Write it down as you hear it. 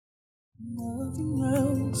We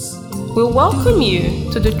welcome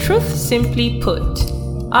you to the Truth Simply Put,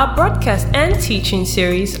 our broadcast and teaching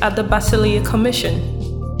series at the Basileia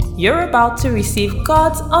Commission. You're about to receive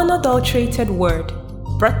God's unadulterated word,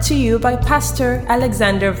 brought to you by Pastor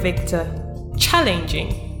Alexander Victor,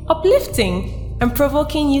 challenging, uplifting, and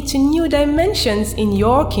provoking you to new dimensions in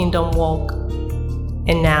your kingdom walk.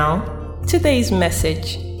 And now, today's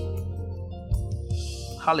message.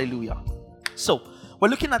 Hallelujah. So, we're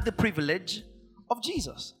looking at the privilege of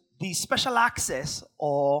Jesus, the special access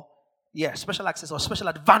or special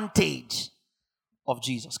advantage of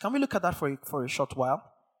Jesus. Can we look at that for a short while?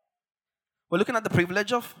 We're looking at the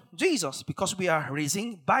privilege of Jesus because we are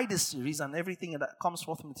raising by this series and everything that comes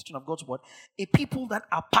forth from the teaching of God's word, a people that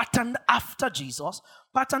are patterned after Jesus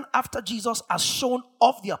as shown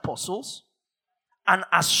of the apostles and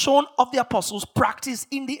as shown of the apostles practiced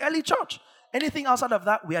in the early church. Anything outside of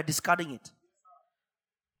that, we are discarding it.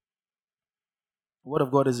 The word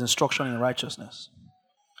of God is instruction in righteousness,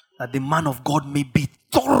 that the man of God may be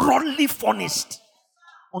thoroughly furnished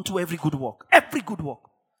unto every good work. Every good work.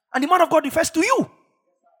 And the man of God refers to you.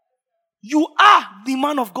 You are the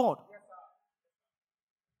man of God.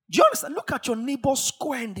 Do you understand? Look at your neighbor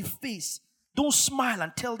square in the face. Don't smile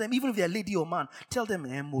and tell them, even if they're a lady or man, tell them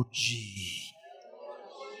emoji.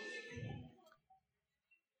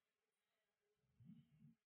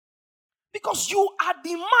 Because you are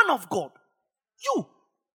the man of God. You.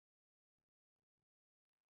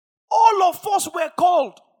 All of us were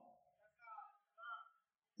called.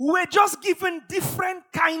 We're just given different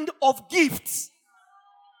kind of gifts.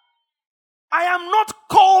 I am not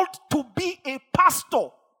called to be a pastor.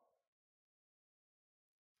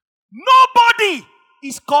 Nobody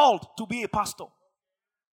is called to be a pastor.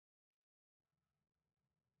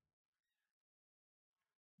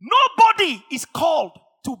 Nobody is called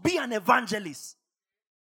to be an evangelist.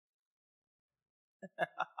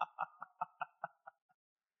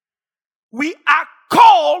 We are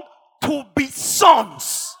called to be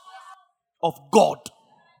sons of God.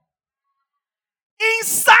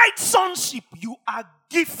 Inside sonship, you are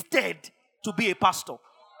gifted to be a pastor.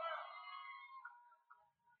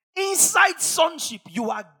 Inside sonship,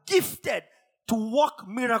 you are gifted to work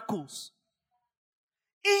miracles.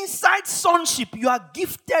 Inside sonship, you are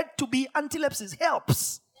gifted to be antilepsis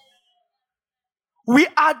helps. We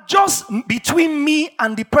are just between me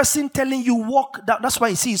and the person telling you walk. That's why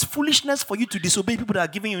you see it's foolishness for you to disobey people that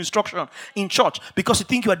are giving you instruction in church because you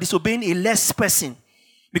think you are disobeying a less person.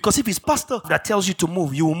 Because if it's pastor that tells you to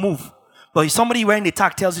move, you will move. But if somebody wearing a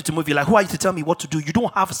tag tells you to move, you're like, who are you to tell me what to do? You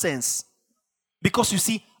don't have sense. Because you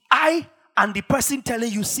see, I and the person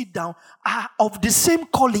telling you sit down are of the same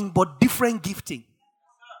calling but different gifting.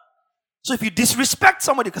 So if you disrespect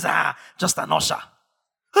somebody because, just an usher.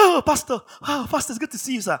 Oh, pastor, it's good to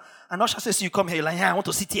see you, sir. And usher says, you come here, you're like, I want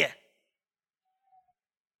to sit here.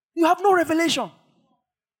 You have no revelation.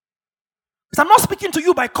 Because I'm not speaking to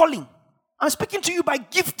you by calling. I'm speaking to you by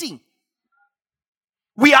gifting.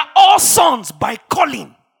 We are all sons by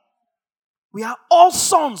calling. We are all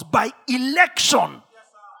sons by election.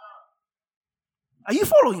 Are you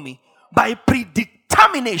following me? By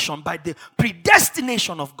predetermination, by the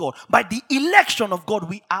predestination of God, by the election of God,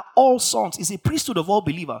 we are all sons. It's a priesthood of all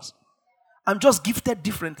believers. I'm just gifted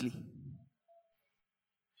differently.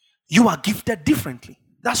 You are gifted differently.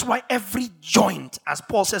 That's why every joint, as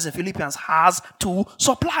Paul says in Philippians, has to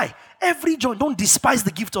supply. Every joint. Don't despise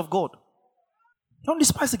the gift of God. Don't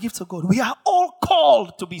despise the gift of God. We are all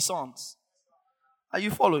called to be sons. Are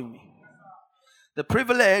you following me? The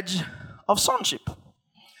privilege of sonship.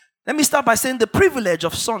 Let me start by saying the privilege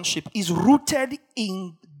of sonship is rooted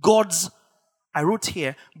in God's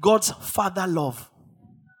father love.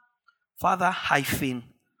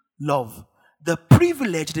 Father-love. The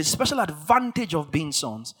privilege, the special advantage of being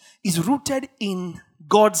sons is rooted in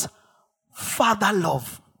God's father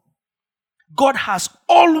love. God has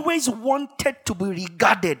always wanted to be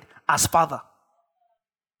regarded as father.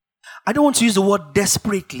 I don't want to use the word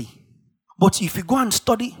desperately, but if you go and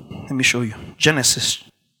study, let me show you. Genesis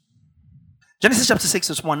chapter 6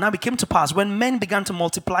 verse 1. Now it came to pass when men began to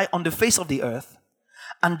multiply on the face of the earth,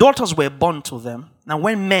 and daughters were born to them. Now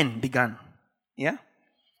when men began,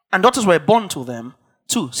 and daughters were born to them,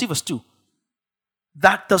 2, see verse 2.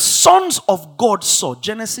 That the sons of God saw,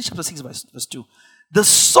 Genesis chapter 6 verse 2. The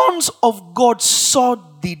sons of God saw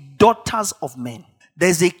the daughters of men.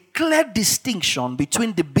 There's a clear distinction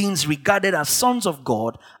between the beings regarded as sons of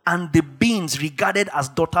God and the beings regarded as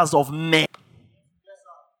daughters of men.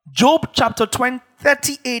 Job chapter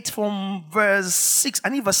 38 from verse 6, I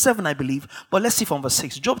need verse 7 I believe, but let's see from verse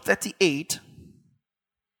 6. Job 38,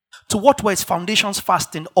 to what were its foundations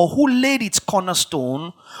fasting, or who laid its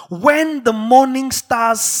cornerstone, when the morning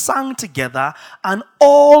stars sang together and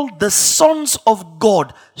all the sons of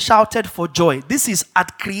God shouted for joy. This is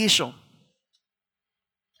at creation.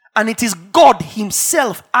 And it is God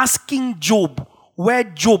himself asking Job where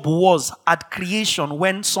Job was at creation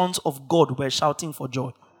when sons of God were shouting for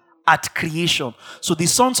joy. At creation. So the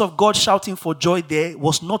sons of God shouting for joy there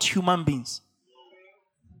was not human beings.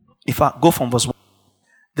 If I go from verse 1,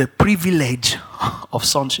 the privilege of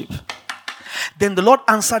sonship. Then the Lord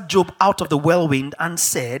answered Job out of the whirlwind and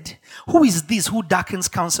said, who is this who darkens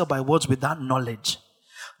counsel by words without knowledge?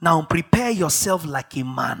 Now prepare yourself like a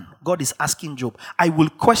man. God is asking Job. I will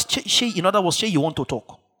question, in other words, say you want to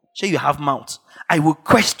talk. Say you have mouth. I will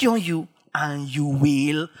question you and you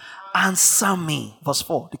will answer me. Verse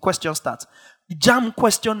 4, the question starts. The jam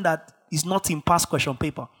question that is not in past question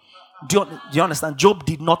paper. Do you understand? Job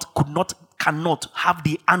cannot have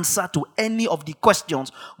the answer to any of the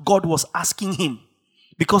questions God was asking him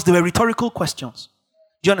because they were rhetorical questions.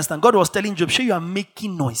 Do you understand? God was telling Job, sure, you are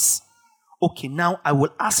making noise. Okay, now I will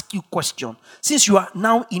ask you a question. Since you are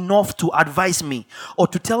now enough to advise me or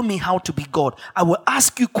to tell me how to be God, I will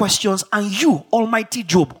ask you questions and you, Almighty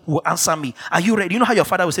Job, will answer me. Are you ready? You know how your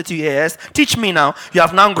father will say to you, yes, teach me now. You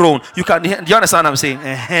have now grown. Do you understand what I'm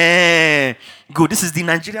saying? Good. This is the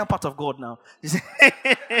Nigerian part of God now.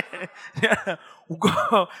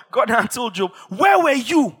 God had told Job, where were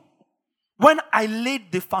you when I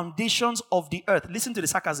laid the foundations of the earth? Listen to the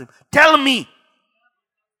sarcasm. Tell me.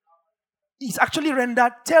 It's actually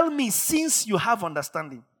rendered, tell me since you have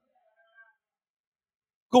understanding.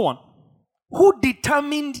 Go on. Who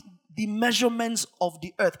determined the measurements of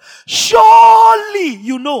the earth? Surely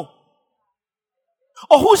you know.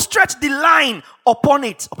 Or who stretched the line upon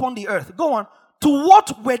it, upon the earth? Go on. To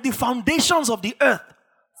what were the foundations of the earth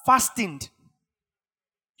fastened?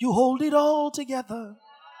 You hold it all together.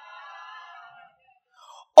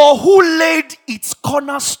 Or who laid its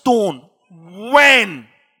cornerstone? When?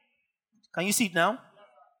 Can you see it now?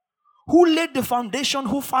 Who laid the foundation,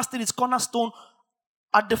 who fastened its cornerstone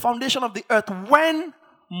at the foundation of the earth when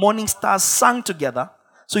morning stars sang together?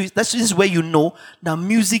 So this is where you know that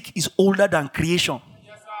music is older than creation.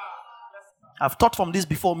 I've taught from this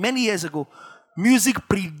before many years ago. Music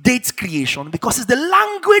predates creation because it's the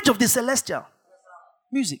language of the celestial.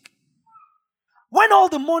 Music. When all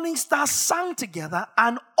the morning stars sang together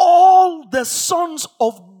and all the sons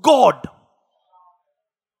of God.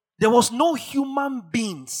 There was no human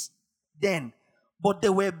beings then, but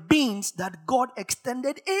there were beings that God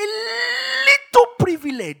extended a little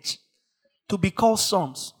privilege to be called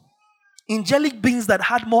sons. Angelic beings that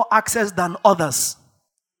had more access than others.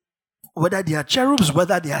 Whether they are cherubs,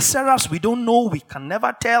 whether they are seraphs, we don't know. We can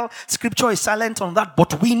never tell. Scripture is silent on that.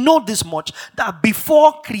 But we know this much, that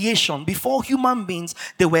before creation, before human beings,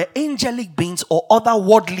 there were angelic beings or other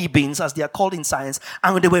worldly beings, as they are called in science,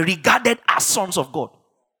 and they were regarded as sons of God.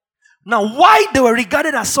 Now, why they were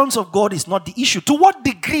regarded as sons of God is not the issue. To what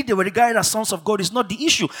degree they were regarded as sons of God is not the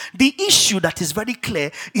issue. The issue that is very clear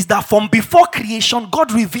is that from before creation,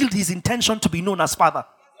 God revealed his intention to be known as Father.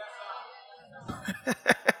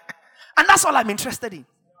 And that's all I'm interested in.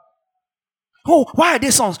 Oh, why are they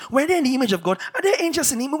sons? Were they in the image of God? Are they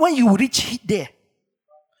angels in him? When you reach there,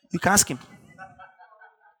 you can ask him.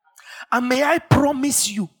 And may I promise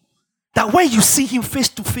you that when you see him face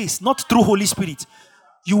to face, not through Holy Spirit,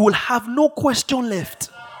 you will have no question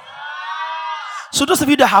left. So those of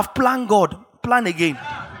you that have planned God, plan again.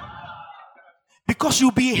 Because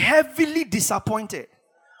you'll be heavily disappointed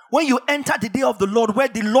when you enter the day of the Lord, where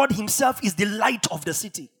the Lord himself is the light of the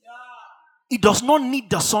city. He does not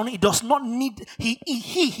need the sun. He does not need,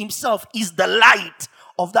 he himself is the light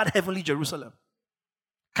of that heavenly Jerusalem.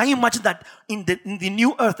 Can you imagine that in the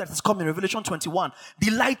new earth that is coming, Revelation 21,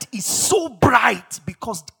 the light is so bright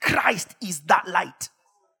because Christ is that light.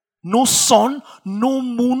 No sun, no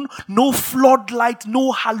moon, no floodlight,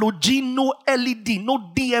 no halogen, no LED,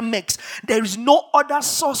 no DMX. There is no other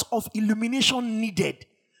source of illumination needed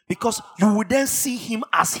because you will then see him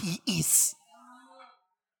as he is.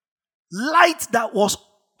 Light that was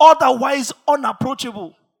otherwise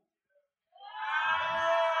unapproachable.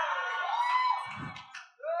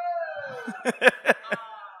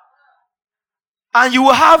 And you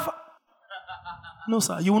will have... No,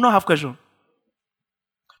 sir, you will not have question.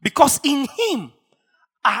 Because in him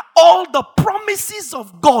are all the promises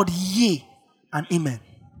of God, yea and amen.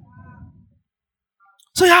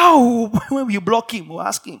 So how, when you block him, we'll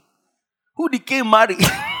ask him, who became married?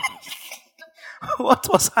 What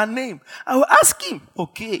was her name? I will ask him,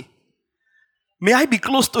 okay, may I be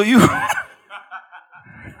close to you?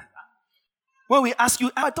 When we ask you,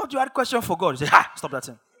 I thought you had a question for God. You say, stop that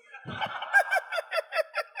thing.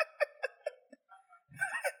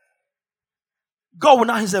 God will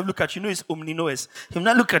now himself look at you. You know he's omni-knowers. He will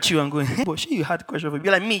not look at you and go, hey, but you had a question for me. Be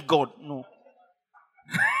like, me, God. No.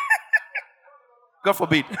 God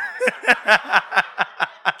forbid.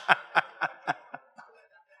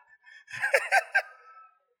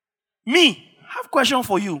 Me, have question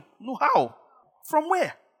for you. No, how? From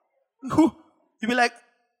where? Who? You'll be like,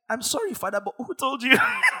 I'm sorry, Father, but who told you?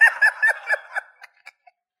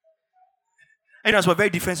 And as we're very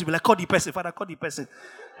defensive, we're like, call the person, Father, call the person.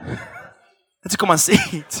 Let's come and say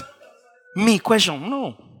it. Me, question.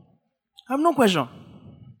 No. I have no question.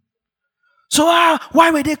 So,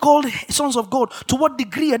 why were they called sons of God? To what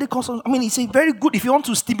degree are they called sons? I mean, it's very good. If you want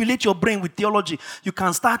to stimulate your brain with theology, you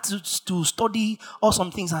can start to study all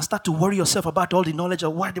some things and start to worry yourself about all the knowledge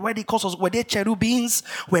of why they called sons. Were they cherubims?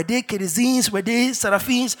 Were they cherubins? Were they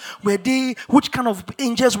seraphims? Which kind of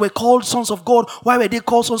angels were called sons of God? Why were they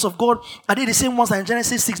called sons of God? Are they the same ones that in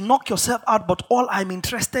Genesis 6? Knock yourself out. But all I'm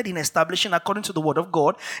interested in establishing, according to the word of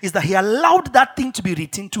God, is that he allowed that thing to be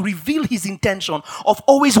written to reveal his intention of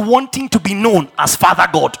always wanting to be known as Father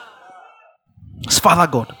God. As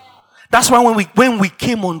Father God. That's why when we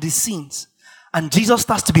came on the scenes and Jesus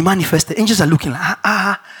starts to be manifested, angels are looking like,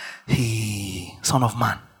 hey, Son of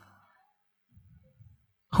Man.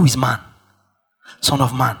 Who is man? Son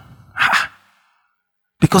of Man.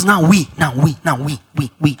 Because now we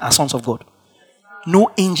are sons of God.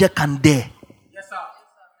 No angel can dare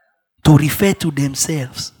to refer to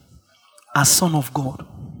themselves as Son of God.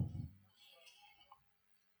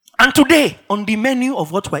 And today, on the menu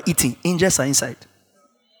of what we're eating, angels are inside.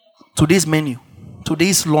 Today's menu,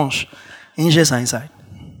 today's lunch, angels are inside.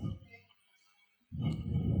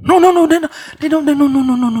 No.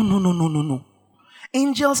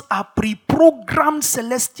 Angels are pre-programmed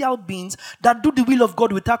celestial beings that do the will of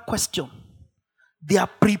God without question. They are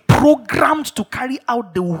pre-programmed to carry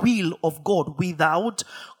out the will of God without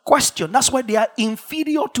question. That's why they are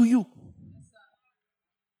inferior to you.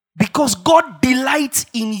 Because God delights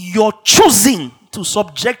in your choosing to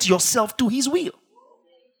subject yourself to his will.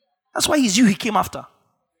 That's why it's you he came after.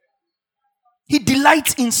 He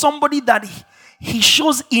delights in somebody that he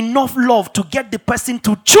shows enough love to get the person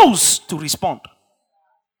to choose to respond.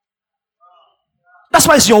 That's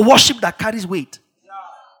why it's your worship that carries weight.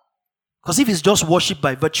 Because if it's just worship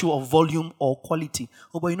by virtue of volume or quality,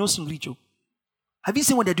 but you know Singricho. Have you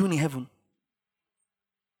seen what they're doing in heaven?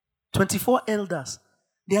 24 elders.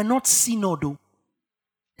 They are not synod though.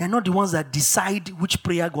 They are not the ones that decide which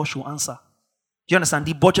prayer God should answer. Do you understand?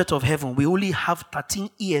 The budget of heaven, we only have 13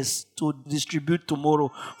 ears to distribute tomorrow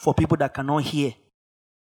for people that cannot hear.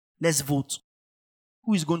 Let's vote.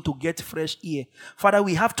 Who is going to get fresh ear? Father,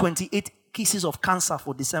 we have 28 cases of cancer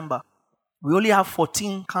for December. We only have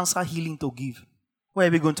 14 cancer healing to give. Where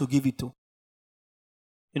are we going to give it to?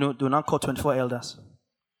 They'll now call 24 elders.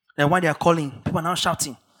 And when they are calling, people are now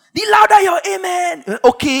shouting, the louder your amen.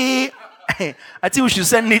 Okay. I think we should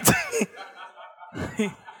send it.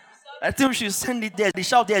 I think we should send it there. The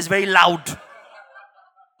shout there is very loud.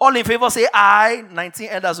 All in favor say aye. 19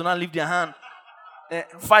 elders will not lift their hand.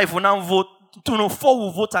 5 will now vote. 4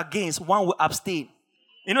 will vote against. 1 will abstain.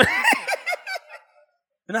 And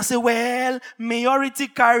I say, well, majority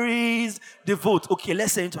carries the vote. Okay,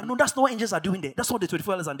 let's say it. No, that's not what angels are doing there. That's what the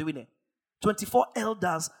 24 elders are doing there. 24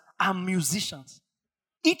 elders are musicians.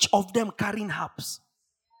 Each of them carrying harps.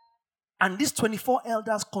 And these 24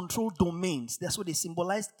 elders control domains. That's what they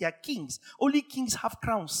symbolize. They are kings. Only kings have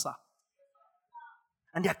crowns, sir.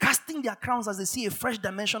 And they are casting their crowns as they see a fresh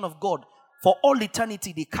dimension of God. For all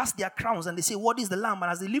eternity, they cast their crowns and they say, what is the Lamb?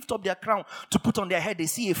 And as they lift up their crown to put on their head, they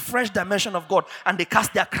see a fresh dimension of God and they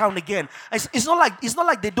cast their crown again. It's not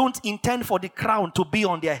like they don't intend for the crown to be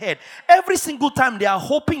on their head. Every single time they are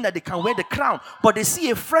hoping that they can wear the crown, but they see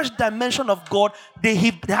a fresh dimension of God. They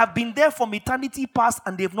have been there from eternity past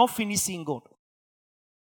and they have not finished seeing God.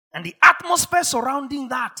 And the atmosphere surrounding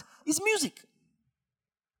that is music.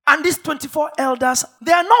 And these 24 elders,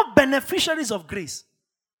 they are not beneficiaries of grace.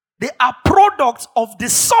 They are products of the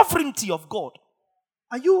sovereignty of God.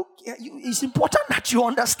 It's important that you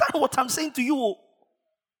understand what I'm saying to you.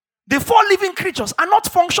 The 4 living creatures are not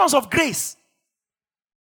functions of grace.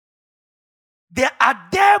 They are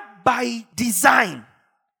there by design.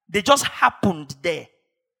 They just happened there.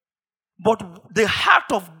 But the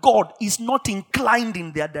heart of God is not inclined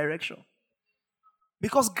in their direction.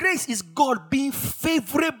 Because grace is God being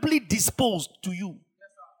favorably disposed to you.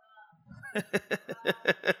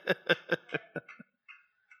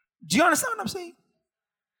 Do you understand what I'm saying?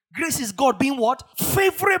 Grace is God being what?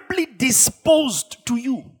 Favorably disposed to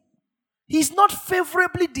you. He's not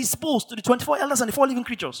favorably disposed to the 24 elders and the 4 living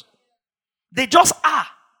creatures. They just are.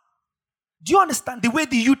 Do you understand the way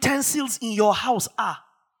the utensils in your house are?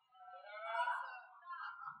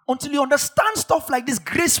 Until you understand stuff like this,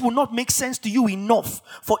 grace will not make sense to you enough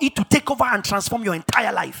for it to take over and transform your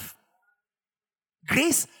entire life.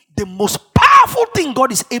 Grace, the most powerful thing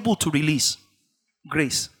God is able to release.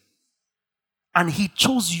 Grace. And He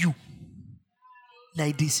chose you.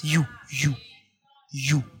 Like this. You.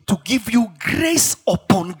 To give you grace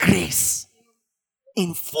upon grace.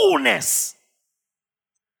 In fullness.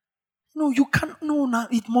 No, you can't. No,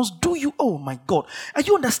 it must do you. Oh my God. Are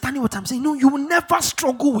you understanding what I'm saying? No, you will never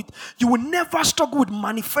struggle with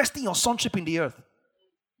manifesting your sonship in the earth.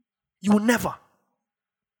 You will never.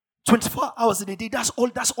 24 hours in a day, that's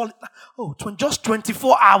all. Oh, just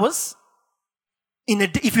 24 hours in a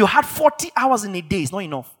day. If you had 40 hours in a day, it's not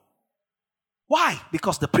enough. Why?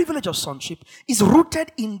 Because the privilege of sonship is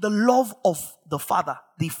rooted in the love of the Father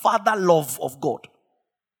love of God.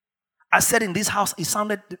 I said in this house, it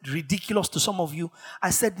sounded ridiculous to some of you.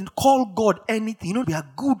 I said, call God anything. You know, we are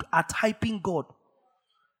good at hyping God.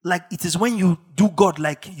 Like it is when you do God,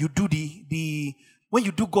 like you do when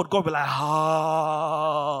you do God, God will be like,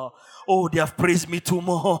 oh, they have praised me too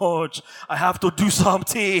much. I have to do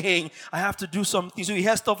something. So you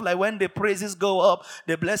hear stuff like when the praises go up,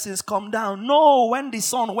 the blessings come down. No, when the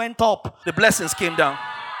sun went up, the blessings came down.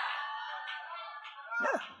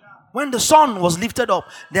 Yeah. When the sun was lifted up,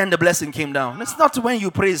 then the blessing came down. It's not when you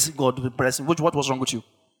praise God, the blessing. What was wrong with you?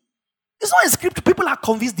 It's not in scripture. People are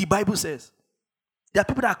convinced the Bible says. There are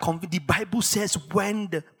people that are convinced the Bible says when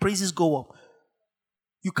the praises go up.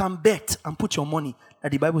 You can bet and put your money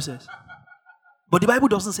that the Bible says. But the Bible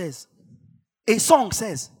doesn't say. A song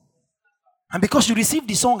says. And because you receive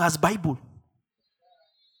the song as Bible,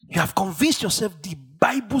 you have convinced yourself the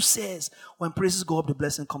Bible says when praises go up, the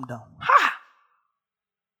blessing come down. Ha!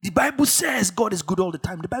 The Bible says God is good all the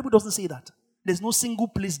time. The Bible doesn't say that. There's no single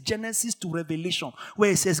place, Genesis to Revelation,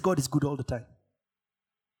 where it says God is good all the time.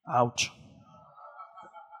 Ouch.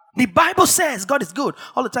 The Bible says God is good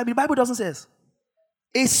all the time. The Bible doesn't say.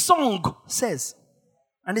 A song says.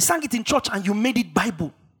 And they sang it in church and you made it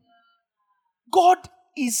Bible. God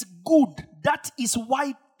is good. That is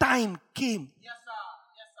why time came. Yes, sir.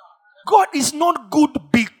 Yes, sir. God is not good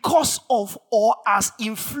because of or as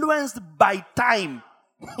influenced by time.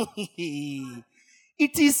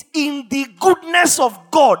 It is in the goodness of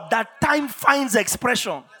God that time finds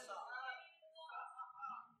expression.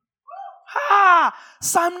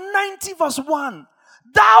 Psalm 90 verse 1.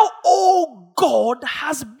 Thou, O God,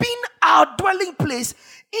 has been our dwelling place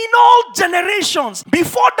in all generations.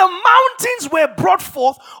 Before the mountains were brought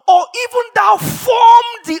forth, or even thou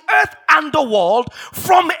formed the earth and the world,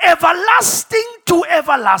 from everlasting to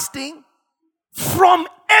everlasting. From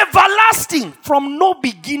everlasting, from no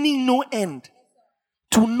beginning, no end,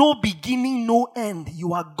 to no beginning, no end,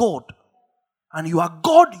 you are God. And you are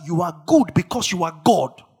God, you are good because you are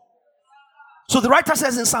God. So the writer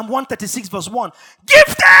says in Psalm 136 verse 1, give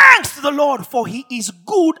thanks to the Lord, for He is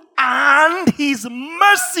good and His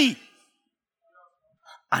mercy.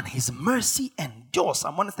 And His mercy endures.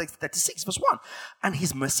 Psalm 136 verse 1. And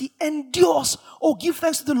His mercy endures. Oh, give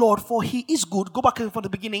thanks to the Lord, for He is good. Go back from the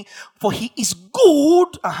beginning. For He is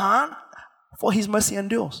good. For His mercy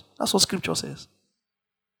endures. That's what scripture says.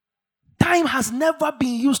 Time has never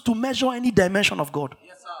been used to measure any dimension of God.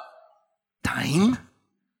 Yes, sir. Time,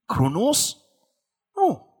 chronos.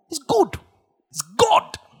 No, it's good. It's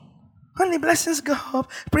God. When the blessings go up,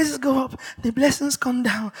 praises go up, the blessings come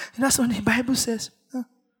down. And that's what the Bible says.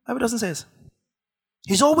 Bible doesn't say.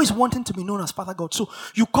 He's always wanting to be known as Father God. So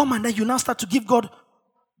you come and then you now start to give God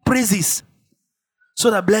praises so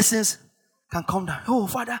that blessings can come down. Oh,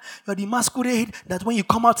 Father, you're the masquerade that when you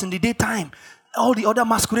come out in the daytime, all the other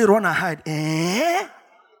masquerade run and hide. You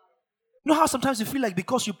know how sometimes you feel like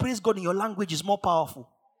because you praise God in your language is more powerful?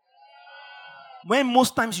 When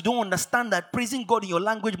most times you don't understand that praising God in your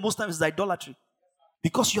language most times is idolatry.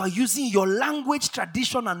 Because you are using your language,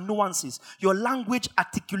 tradition, and nuances, your language,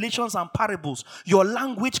 articulations, and parables, your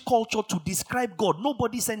language culture to describe God.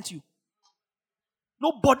 Nobody sent you.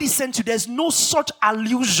 Nobody sent you. There's no such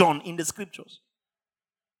allusion in the scriptures.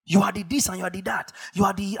 You are the this and you are the that. You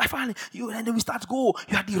are the, and then we start to go.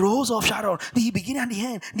 You are the rose of Sharon, the beginning and the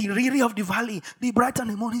end, the lily of the valley, the bright and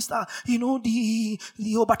the morning star. You know, the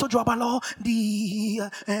Obato Joabalo,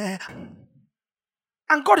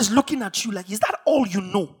 and God is looking at you like, is that all you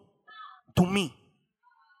know to me?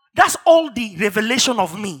 That's all the revelation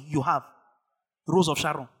of me you have. Rose of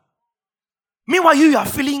Sharon. Meanwhile, you are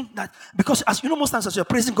feeling that, because as you know, most times as you're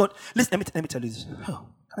praising God, listen, let me tell you this. Oh,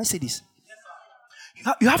 can I say this?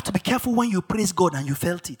 You have to be careful when you praise God and you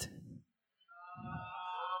felt it.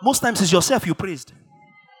 Most times it's yourself you praised.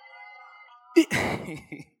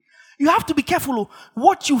 You have to be careful.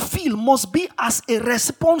 What you feel must be as a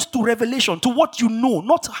response to revelation, to what you know,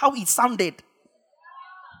 not how it sounded.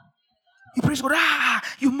 You praise God.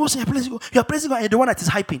 You must praise God. You are praising God, and the one that is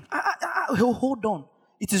hyping. Hold on.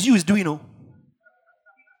 It is you is doing.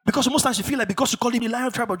 Because most times you feel like, because you call him the Lion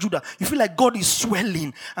of the tribe of Judah, you feel like God is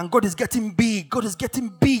swelling and God is getting big. God is getting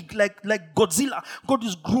big like Godzilla. God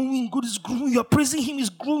is growing. God is growing. You're praising him, he's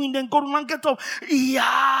growing. Then God will get up.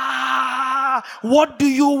 Yeah. What do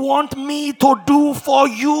you want me to do for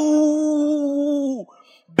you?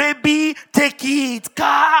 Baby, take it.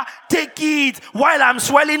 Car, take it. While I'm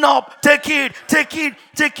swelling up, take it. Take it.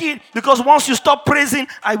 Take it. Because once you stop praising,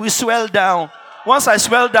 I will swell down. Once I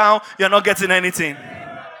swell down, you're not getting anything.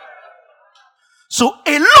 So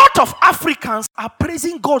a lot of Africans are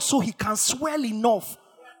praising God so he can swell enough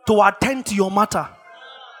to attend to your matter.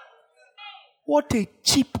 What a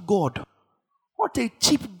cheap God. What a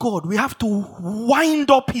cheap God. We have to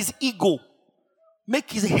wind up his ego.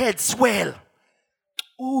 Make his head swell.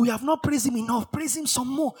 Oh, we have not praised him enough. Praise him some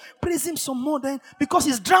more. Praise him some more. Then, because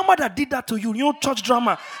it's drama that did that to you. You know, church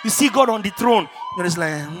drama. You see God on the throne. You're just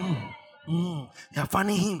like, you're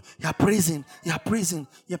fanning him. You're praising. You're praising.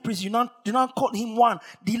 You're praising. You not call him one.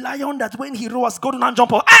 The lion that when he roars, go down and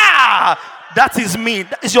jump up. That is me.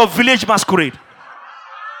 That is your village masquerade.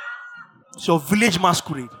 It's your village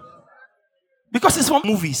masquerade. Because it's from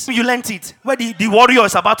movies. You learnt it. Where the warrior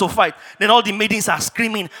is about to fight. Then all the maidens are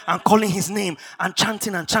screaming and calling his name and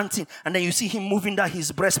chanting and chanting. And then you see him moving that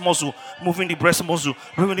his breast muscle. Moving the breast muscle.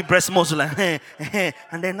 Moving the breast muscle. Like,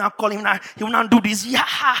 and then now calling him. He will now do this. Yeah.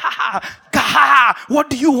 What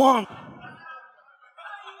do you want?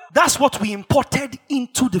 That's what we imported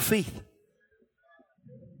into the faith.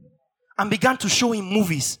 And began to show in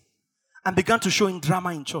movies. And began to show in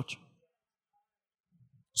drama in church.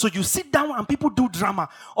 So you sit down and people do drama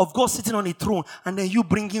of God sitting on a throne, and then you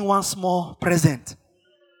bring in one small present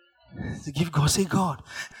to give God. Say, God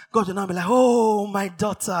will now be like, oh, my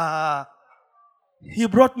daughter, you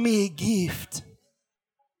brought me a gift.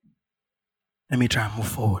 Let me try and move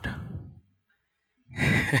forward.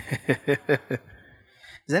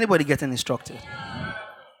 Is anybody getting instructed?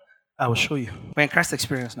 I will show you. We're in Christ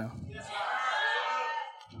Experience now.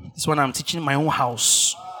 This one I'm teaching in my own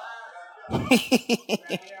house.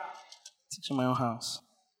 Teaching my own house.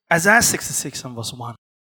 Isaiah 66 and verse 1.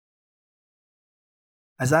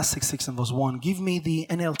 Isaiah 66 and verse 1. Give me the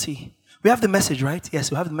NLT. We have the message, right?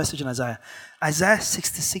 Yes, we have the message in Isaiah. Isaiah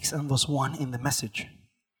 66 and verse 1 in the message.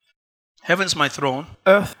 Heaven's my throne,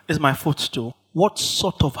 earth is my footstool. What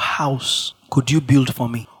sort of house could you build for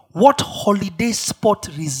me? What holiday spot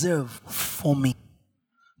reserve for me?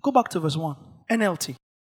 Go back to verse 1. NLT.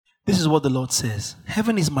 This is what the Lord says.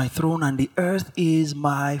 Heaven is my throne and the earth is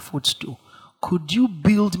my footstool. Could you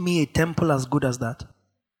build me a temple as good as that?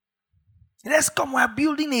 Let's come. We're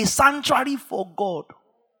building a sanctuary for God.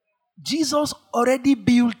 Jesus already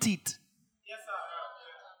built it. Yes, sir.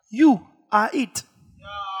 You are it.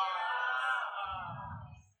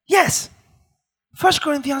 Yes. 1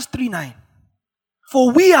 Corinthians 3:9.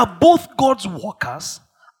 For we are both God's workers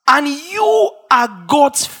and you are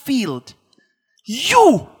God's field.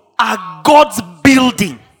 You are God's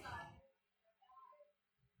building.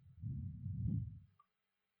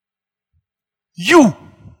 You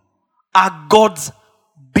are God's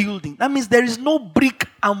building. That means there is no brick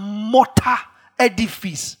and mortar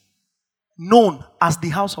edifice known as the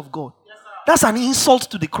house of God. That's an insult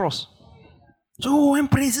to the cross. So when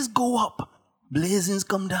praises go up, blessings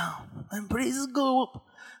come down. When praises go up,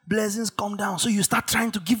 blessings come down. So you start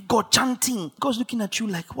trying to give God chanting. God's looking at you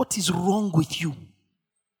like, what is wrong with you?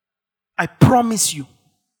 I promise you.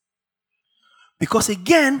 Because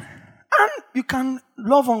again, and you can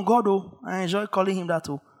love on God, I enjoy calling him that,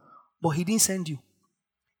 but he didn't send you.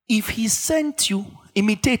 If he sent you,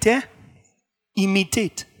 imitate,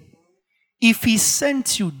 Imitate. If he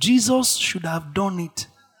sent you, Jesus should have done it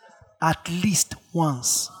at least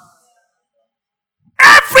once.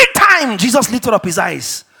 Every time Jesus lifted up his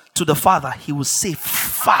eyes to the Father, he would say,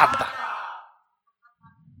 Father.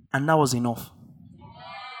 And that was enough.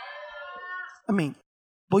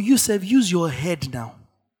 But you said, use your head now.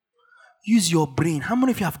 Use your brain. How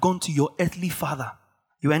many of you have gone to your earthly father?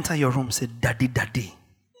 You enter your room, say, Daddy, Daddy.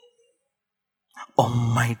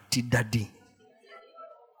 Almighty Daddy.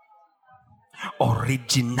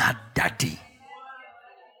 Original Daddy.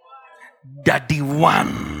 Daddy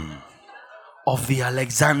one of the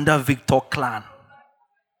Alexander Victor clan.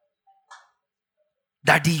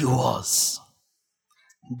 Daddy you was.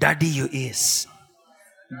 Daddy you is.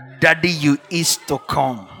 Daddy, you is to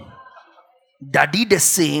come. Daddy the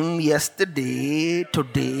same yesterday,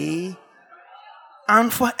 today,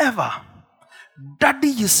 and forever. Daddy,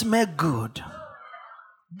 you smell good.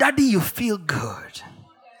 Daddy, you feel good.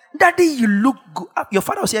 Daddy, you look good. Your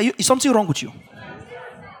father will say, is something wrong with you?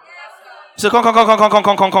 So come.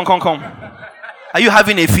 Are you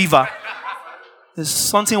having a fever? There's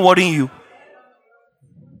something worrying you.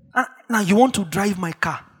 And now you want to drive my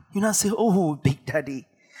car. You now say, oh, big daddy.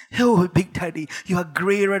 Oh, big daddy. You are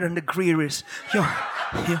grayer than the grayest.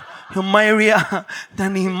 You're mightier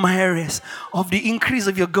than the mightiest. Of the increase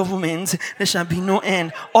of your government, there shall be no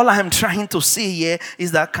end. All I am trying to say here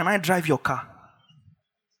is that, can I drive your car?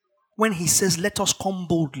 When he says, let us come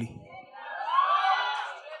boldly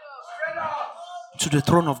to the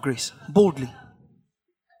throne of grace. Boldly.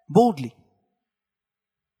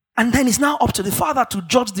 And then it's now up to the Father to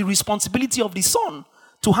judge the responsibility of the Son,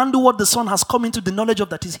 to handle what the Son has come into the knowledge of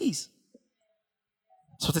that is his.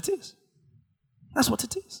 That's what it is. That's what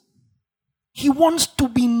it is. He wants to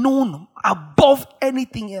be known above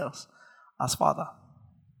anything else as Father.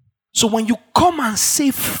 So when you come and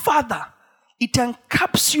say Father, it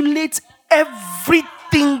encapsulates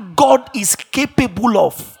everything God is capable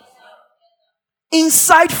of.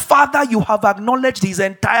 Inside Father, you have acknowledged his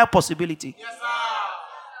entire possibility. Yes, sir.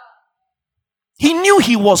 He knew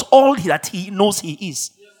he was all that he knows he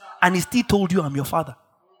is. Yes, and he still told you, I'm your Father.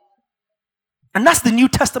 And that's the New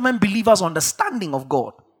Testament believer's understanding of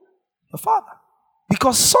God. Your Father.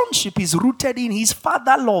 Because sonship is rooted in his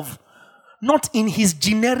Father love, not in his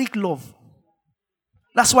generic love.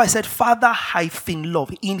 That's why I said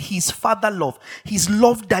Father-love. In his Father love. His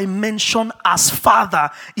love dimension as Father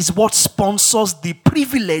is what sponsors the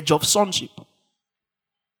privilege of sonship.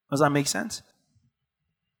 Does that make sense?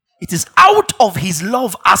 It is out of his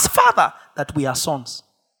love as Father that we are sons.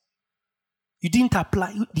 You didn't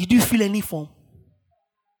apply. Did you fill any form?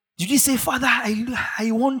 Did you say, Father, I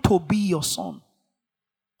want to be your son?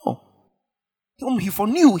 No. Whom he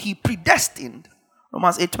foreknew, he predestined.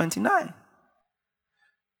 Romans 8:29.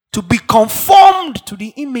 To be conformed to the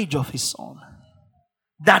image of his Son.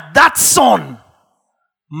 That Son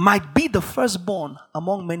might be the firstborn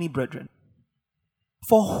among many brethren.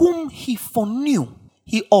 For whom he foreknew,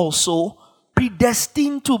 he also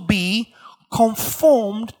predestined to be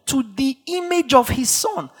conformed to the image of his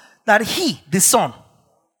Son. That he, the Son,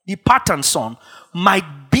 the pattern Son,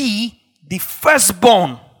 might be the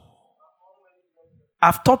firstborn.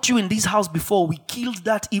 I've taught you in this house before, we killed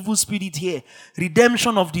that evil spirit here.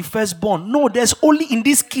 Redemption of the firstborn. No, there's only in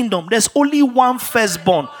this kingdom, there's only one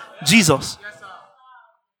firstborn, Jesus.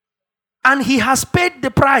 And he has paid the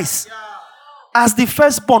price as the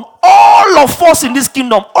firstborn. All of us in this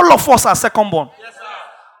kingdom, all of us are secondborn.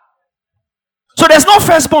 So there's no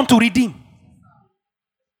firstborn to redeem.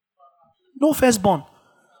 No firstborn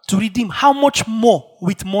to redeem. How much more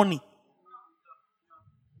with money?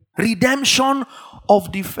 Redemption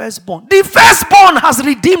of the firstborn. The firstborn has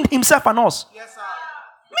redeemed himself and us. Yes, sir.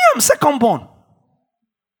 Me, I'm secondborn.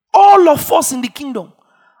 All of us in the kingdom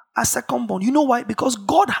are secondborn. You know why? Because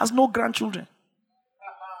God has no grandchildren.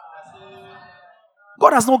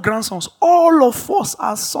 God has no grandsons. All of us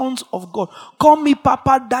are sons of God. Call me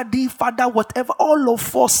Papa, Daddy, Father, whatever. All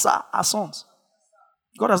of us are sons.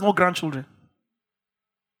 God has no grandchildren.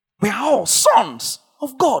 We are all sons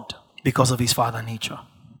of God because of his Father nature.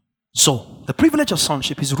 So, the privilege of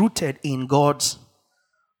sonship is rooted in God's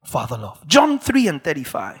Father love. John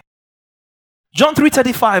 3:35. John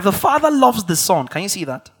 3:35, the Father loves the Son. Can you see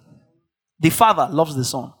that? The Father loves the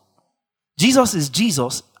Son. Jesus is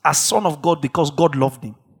Jesus as Son of God because God loved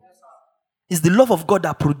him. It's the love of God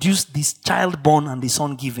that produced this child born and the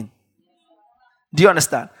Son given. Do you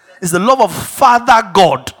understand? It's the love of Father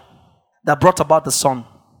God that brought about the Son.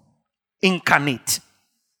 Incarnate.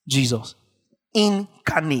 Jesus.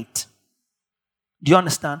 Incarnate. Do you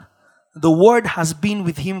understand? The Word has been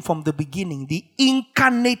with him from the beginning. The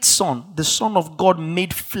incarnate Son, the Son of God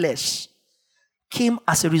made flesh, came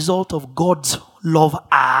as a result of God's love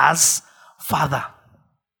as Father.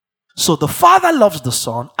 So the Father loves the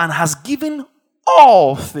Son and has given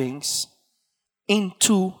all things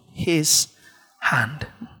into his hand.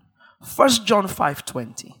 1 John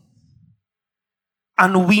 5:20.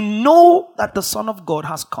 And we know that the Son of God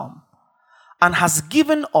has come and has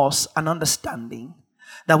given us an understanding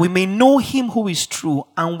that we may know him who is true,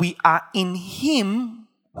 and we are in him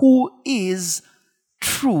who is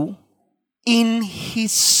true, in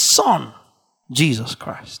his Son, Jesus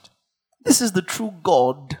Christ. This is the true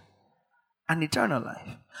God and eternal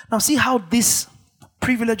life. Now see how this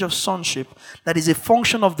privilege of sonship, that is a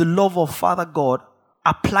function of the love of Father God,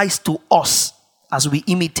 applies to us as we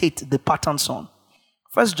imitate the pattern son.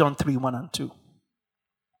 1 John 3, 1 and 2.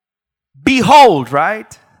 Behold,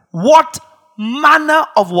 right? What manner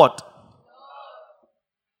of what?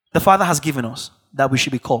 The Father has given us that we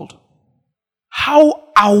should be called. How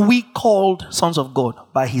are we called sons of God?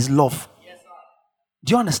 By His love. Yes, sir.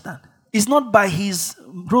 Do you understand? It's not by His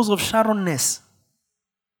Rose of Sharonness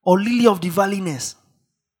or Lily of the Valleyness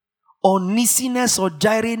or Nissiness or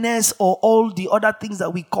Jireness or all the other things that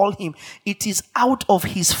we call Him. It is out of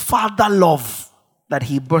His Father love that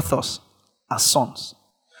He birthed us as sons.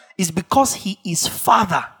 It's because He is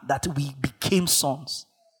Father that we became sons.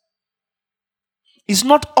 It's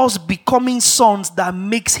not us becoming sons that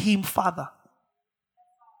makes Him Father.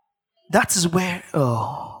 That is where,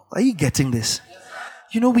 are you getting this?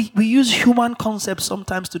 You know, we use human concepts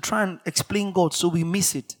sometimes to try and explain God, so we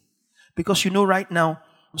miss it. Because you know, right now,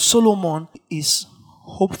 Solomon is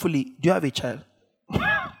hopefully, do you have a child?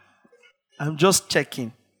 I'm just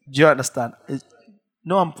checking. Do you understand?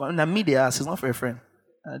 No, I'm media, it's not for a friend.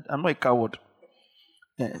 I'm not a coward.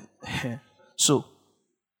 So,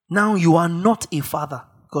 now you are not a father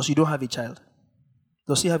because you don't have a child.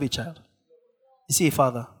 Does he have a child? Is he a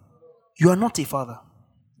father? You are not a father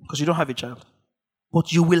because you don't have a child.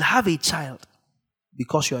 But you will have a child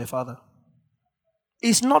because you are a father.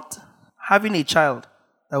 It's not having a child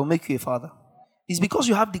that will make you a father. It's because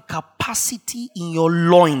you have the capacity in your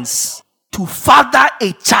loins to father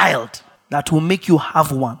a child that will make you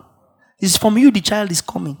have one. It's from you the child is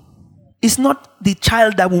coming. It's not the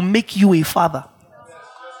child that will make you a father.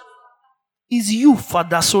 It's you,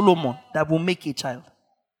 Father Solomon, that will make a child.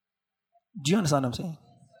 Do you understand what I'm saying?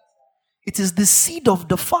 It is the seed of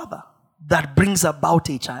the father that brings about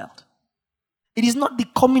a child. It is not the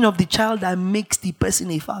coming of the child that makes the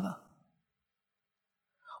person a father.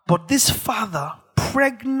 But this father,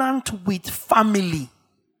 pregnant with family,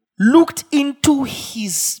 looked into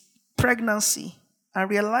his pregnancy and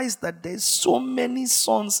realized that there's so many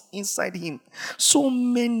sons inside him. So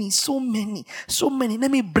many.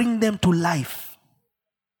 Let me bring them to life.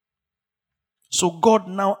 So God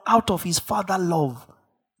now, out of His Father love,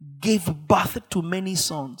 gave birth to many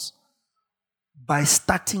sons by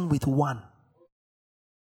starting with one.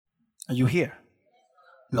 Are you here?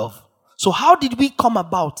 Love. So how did we come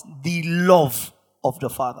about the love of the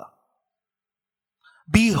Father?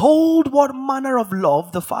 Behold, what manner of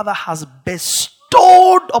love the Father has bestowed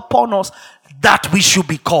upon us, that we should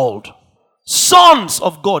be called sons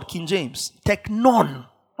of God. King James. Teknon,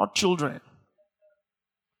 not children.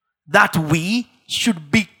 That we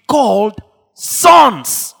should be called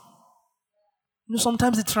sons. You know,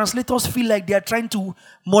 sometimes the translators feel like they are trying to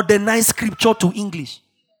modernize scripture to English.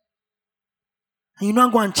 And you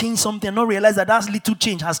not go and change something and not realize that little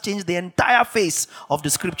change has changed the entire face of the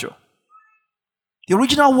scripture. The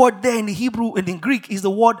original word there in the Hebrew and in Greek is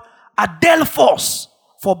the word adelphos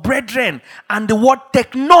for brethren and the word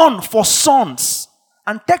teknon for sons.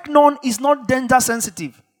 And teknon is not gender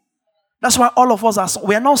sensitive. That's why all of us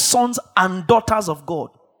we are not sons and daughters of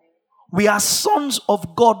God. We are sons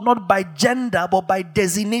of God not by gender but by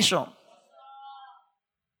designation.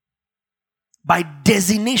 By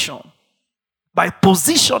designation. By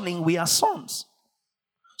positioning, we are sons.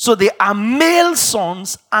 So there are male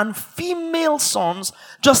sons and female sons,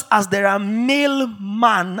 just as there are male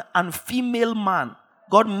man and female man.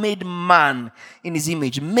 God made man in His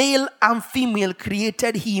image. Male and female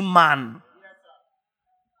created He man.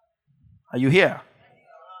 Are you here?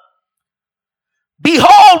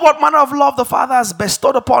 Behold, what manner of love the Father has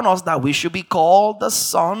bestowed upon us, that we should be called the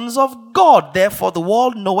sons of God. Therefore the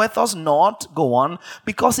world knoweth us not, go on,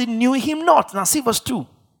 because it knew Him not. Now see verse 2.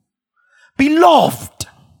 Beloved.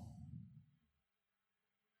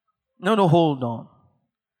 No, hold on.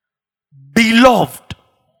 Beloved.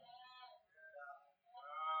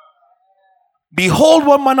 Behold,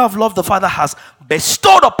 what manner of love the Father has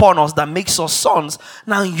bestowed upon us, that makes us sons.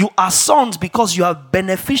 Now you are sons because you are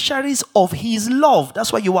beneficiaries of His love.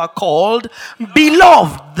 That's why you are called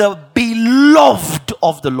beloved, the beloved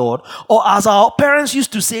of the Lord. Or as our parents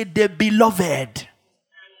used to say, the beloved.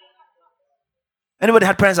 Anybody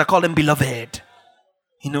had parents that call them beloved?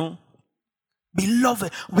 You know?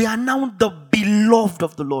 Beloved. We are now the beloved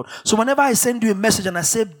of the Lord. So whenever I send you a message and I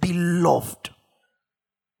say beloved,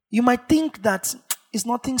 you might think that it's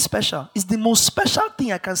nothing special. It's the most special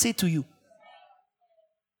thing I can say to you.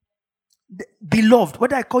 Beloved,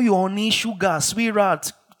 whether I call you honey, sugar,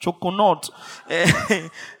 sweetheart, chocolate,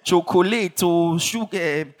 chocolate, or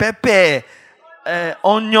sugar, pepper,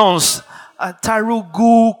 onions,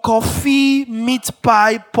 tarugu, coffee, meat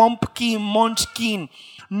pie, pumpkin, munchkin,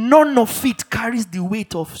 none of it carries the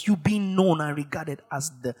weight of you being known and regarded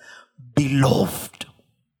as the beloved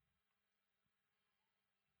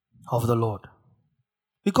of the Lord.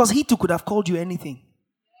 Because he too could have called you anything.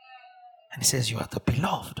 And he says, you are the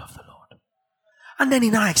beloved of the Lord. And then he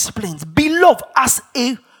now explains, beloved as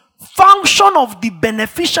a function of the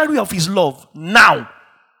beneficiary of his love. Now,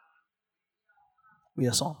 we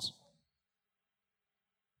are sons.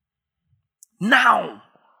 Now,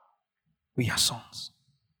 we are sons.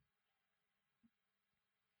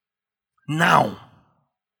 Now,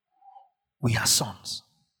 we are sons.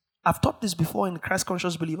 I've taught this before in the Christ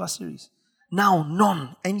Conscious Believer series. Now,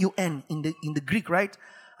 non, N-U-N, in the Greek, right?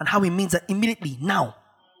 And how it means that immediately, now,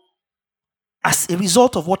 as a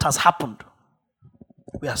result of what has happened,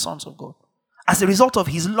 we are sons of God. As a result of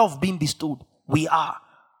his love being bestowed, we are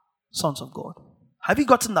sons of God. Have you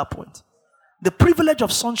gotten that point? The privilege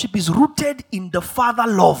of sonship is rooted in the father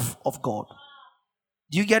love of God.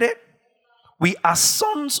 Do you get it? We are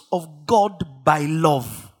sons of God by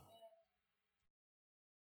love.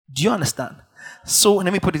 Do you understand? So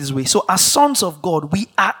let me put it this way. So as sons of God, we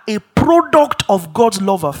are a product of God's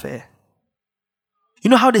love affair.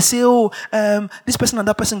 You know how they say, this person and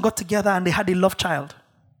that person got together and they had a love child.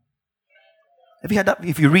 Have you heard that?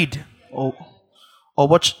 If you read or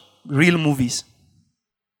watch real movies,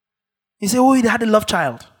 you say, they had a love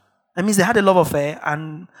child. That means they had a love affair,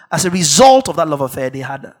 and as a result of that love affair, they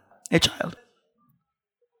had a child.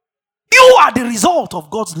 You are the result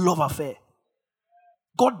of God's love affair.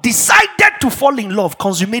 God decided to fall in love,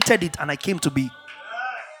 consummated it, and I came to be.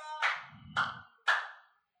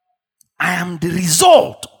 I am the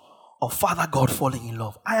result of Father God falling in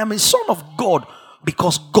love. I am a son of God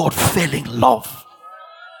because God fell in love.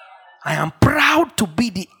 I am proud to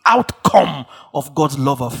be the outcome of God's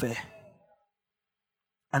love affair,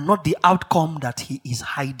 and not the outcome that he is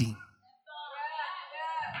hiding.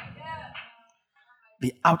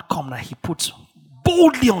 The outcome that he puts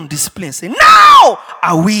boldly on display, saying, now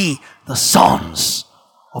are we the sons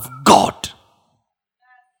of God.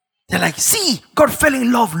 They're like, see, God fell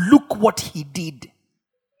in love, look what he did.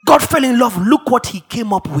 God fell in love, look what he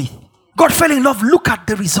came up with. God fell in love, look at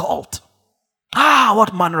the result.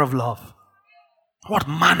 What manner of love. What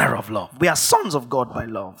manner of love. We are sons of God by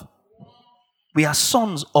love. We are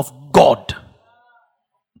sons of God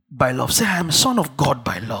by love. Say, I am a son of God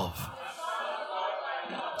by love.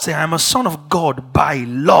 Say, I am a son of God by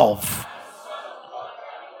love.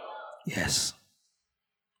 Yes.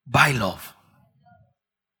 By love.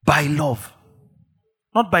 By love.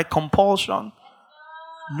 Not by compulsion.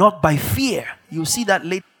 Not by fear. You'll see that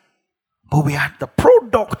later. But we are the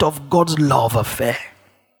product of God's love affair.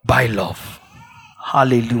 By love.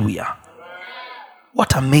 Hallelujah.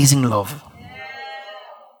 What amazing love.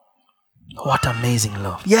 What amazing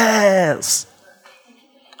love. Yes.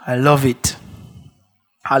 I love it.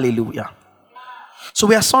 Hallelujah. So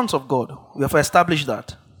we are sons of God. We have established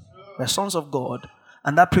that. We are sons of God.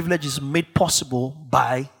 And that privilege is made possible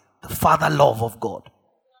by the father love of God.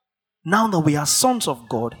 Now that we are sons of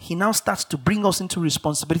God, he now starts to bring us into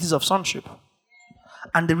responsibilities of sonship.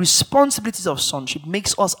 And the responsibilities of sonship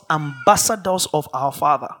makes us ambassadors of our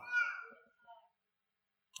Father.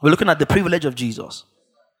 We're looking at the privilege of Jesus.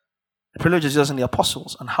 The privilege of Jesus and the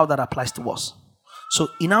apostles and how that applies to us. So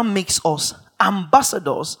it now makes us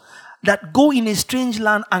ambassadors that go in a strange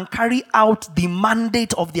land and carry out the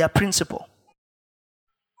mandate of their principal.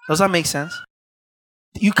 Does that make sense?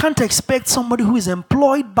 You can't expect somebody who is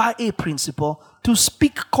employed by a principal to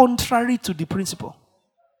speak contrary to the principal.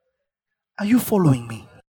 Are you following me?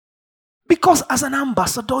 Because as an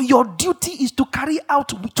ambassador, your duty is to carry out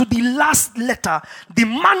to the last letter the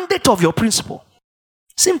mandate of your principal.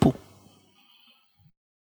 Simple.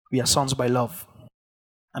 We are sons by love.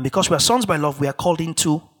 And because we are sons by love, we are called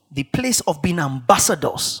into the place of being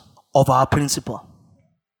ambassadors of our principal.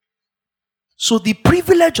 So the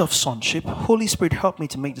privilege of sonship, Holy Spirit, help me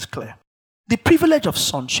to make this clear. The privilege of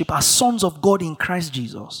sonship as sons of God in Christ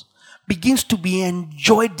Jesus begins to be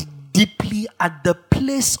enjoyed deeply at the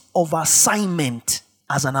place of assignment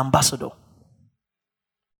as an ambassador.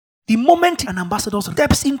 The moment an ambassador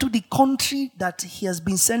steps into the country that he has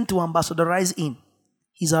been sent to ambassadorize in,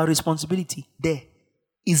 is our responsibility. There.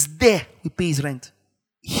 Is there we pay his rent.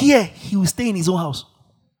 Here he will stay in his own house.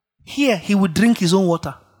 Here he will drink his own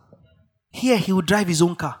water. Here he will drive his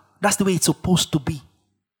own car. That's the way it's supposed to be.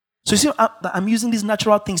 So you see, I'm using these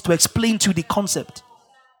natural things to explain to you the concept.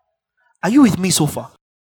 Are you with me so far?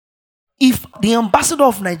 If the ambassador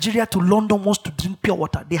of Nigeria to London wants to drink pure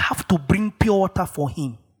water, they have to bring pure water for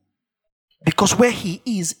him. Because where he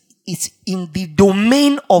is, it's in the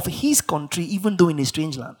domain of his country, even though in a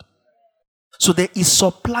strange land. So there is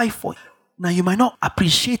supply for him. Now, you might not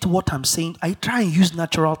appreciate what I'm saying. I try and use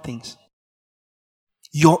natural things.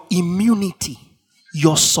 Your immunity,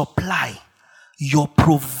 your supply, your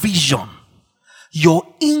provision,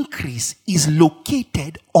 your increase is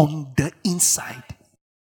located on the inside.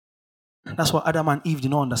 That's what Adam and Eve did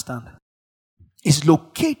not understand. It's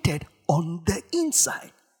located on the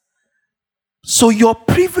inside. So your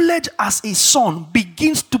privilege as a son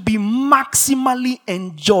begins to be maximally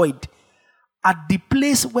enjoyed at the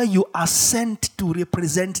place where you are sent to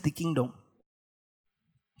represent the kingdom.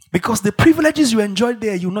 Because the privileges you enjoy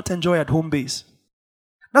there, you will not enjoy at home base.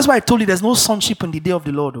 That's why I told you there's no sonship in the day of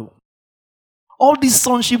the Lord. All this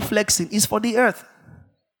sonship flexing is for the earth.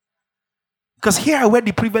 Because here are where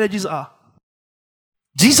the privileges are.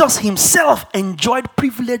 Jesus himself enjoyed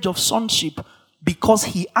privilege of sonship because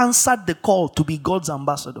he answered the call to be God's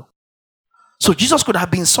ambassador. So Jesus could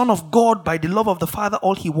have been son of God by the love of the Father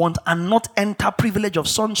all he wants and not enter privilege of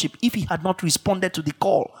sonship if he had not responded to the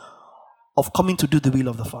call of coming to do the will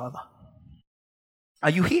of the Father.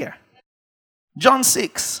 Are you here? John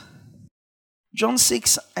 6. John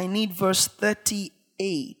 6, I need verse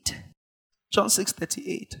 38. John 6,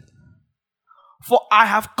 38. For I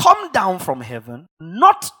have come down from heaven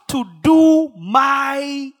not to do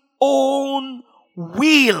my own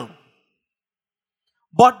will,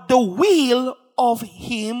 but the will of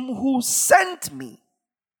him who sent me.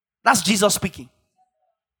 That's Jesus speaking.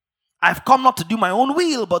 I've come not to do my own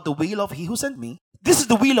will, but the will of he who sent me. This is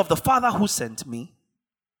the will of the Father who sent me,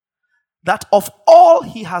 that of all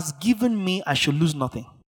he has given me, I should lose nothing,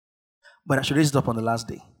 but I should raise it up on the last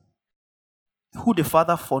day. Who the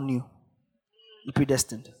Father foreknew, he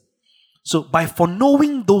predestined. So by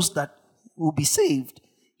foreknowing those that will be saved,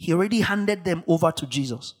 he already handed them over to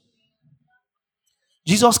Jesus.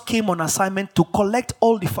 Jesus came on assignment to collect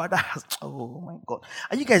all the Father has. Oh my God.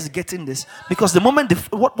 Are you guys getting this? Because the moment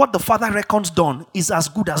what the Father reckons done is as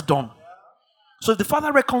good as done. So if the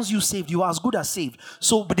Father reckons you saved, you are as good as saved.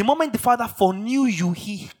 So but the moment the Father foreknew you,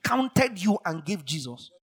 he counted you and gave Jesus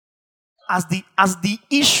as the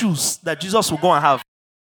issues that Jesus will go and have.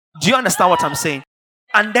 Do you understand what I'm saying?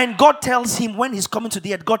 And then God tells him, when he's coming to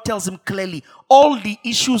the earth, God tells him clearly, all the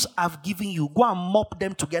issues I've given you, go and mop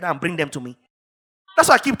them together and bring them to me. That's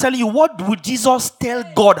why I keep telling you, what would Jesus tell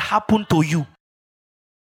God happened to you?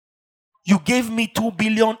 You gave me 2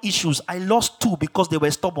 billion issues. I lost 2 because they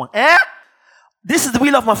were stubborn. This is the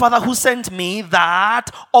will of my Father who sent me, that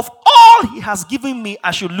of all he has given me,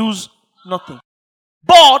 I should lose nothing.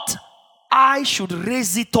 But I should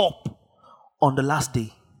raise it up on the last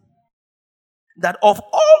day. That of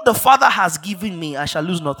all the Father has given me, I shall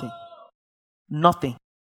lose nothing. Nothing.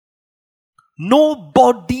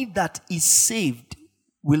 Nobody that is saved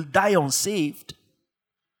will die unsaved.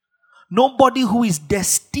 Nobody who is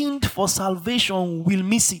destined for salvation will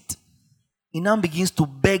miss it. He now begins to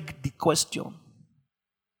beg the question,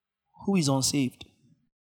 who is unsaved?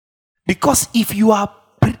 Because if you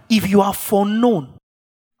are foreknown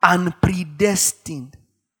and predestined,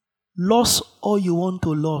 lose all you want to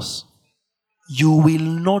lose, you will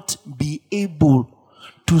not be able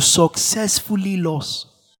to successfully lose.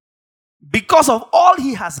 Because of all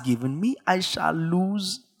he has given me, I shall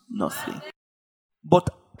lose nothing. But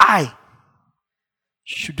I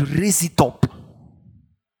should raise it up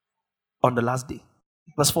on the last day.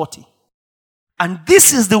 Verse 40. And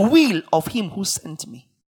this is the will of him who sent me,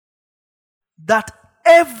 that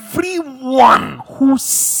everyone who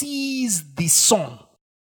sees the Son,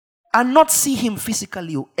 and not see him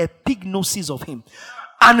physically, epignosis of him,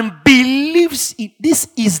 and believes it. This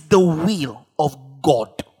is the will of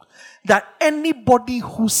God. That anybody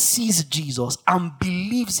who sees Jesus and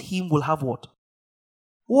believes him will have what?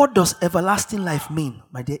 What does everlasting life mean,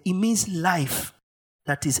 my dear? It means life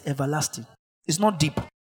that is everlasting. It's not deep.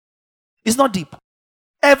 It's not deep.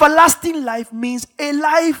 Everlasting life means a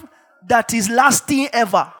life that is lasting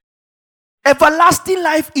ever. Everlasting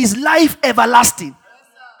life is life everlasting.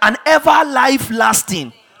 An ever life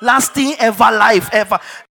lasting. Lasting ever life ever.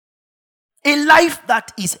 A life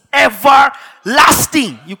that is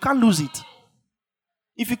everlasting. You can't lose it.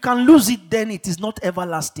 If you can lose it, then it is not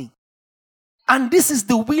everlasting. And this is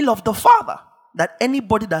the will of the Father, that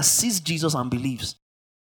anybody that sees Jesus and believes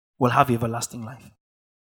will have everlasting life.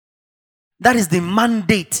 That is the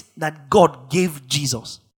mandate that God gave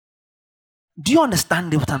Jesus. Do you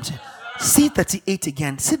understand what I'm saying? See 38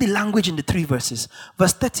 again. See the language in the 3 verses.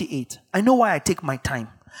 Verse 38. I know why I take my time.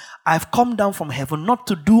 I've come down from heaven not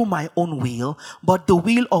to do my own will, but the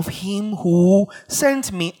will of him who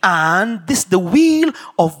sent me. And this the will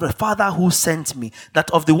of the Father who sent me,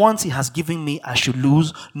 that of the ones he has given me, I should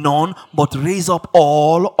lose none, but raise up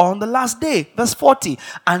all on the last day. Verse 40.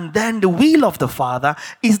 And then the will of the Father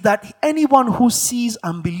is that anyone who sees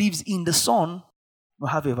and believes in the Son will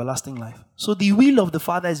have everlasting life. So the will of the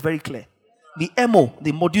Father is very clear. The MO,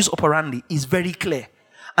 the modus operandi, is very clear.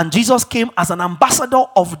 And Jesus came as an ambassador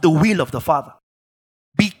of the will of the Father.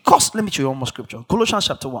 Because, let me show you one more scripture. Colossians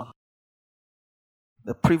chapter 1.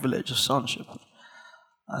 The privilege of sonship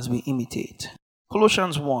as we imitate.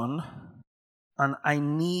 Colossians 1, and I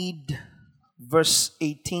need verse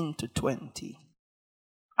 18 to 20.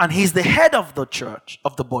 And he's the head of the church,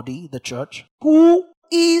 of the body, the church, who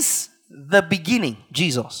is the beginning.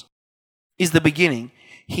 Jesus is the beginning.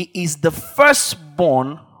 He is the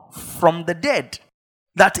firstborn from the dead,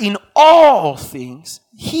 that in all things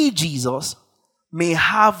he, Jesus, may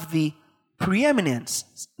have the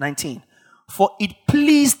preeminence. 19. For it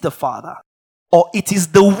pleased the Father, or it is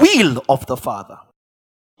the will of the Father,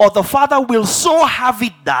 or the Father will so have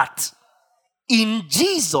it that in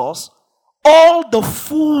Jesus all the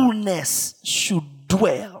fullness should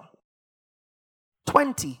dwell.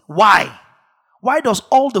 20. Why? Why does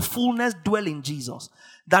all the fullness dwell in Jesus?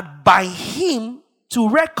 That by him to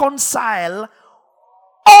reconcile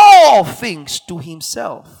all things to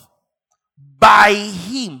himself, by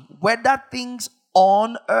him, whether things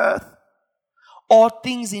on earth or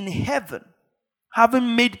things in heaven,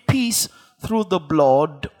 having made peace through the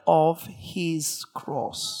blood of his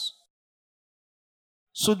cross.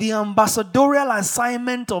 So the ambassadorial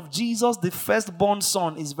assignment of Jesus, the firstborn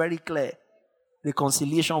son, is very clear.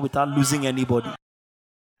 Reconciliation without losing anybody.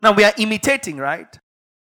 Now we are imitating, right?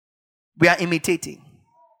 We are imitating.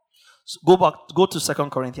 So go to 2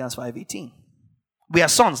 Corinthians 5:18. We are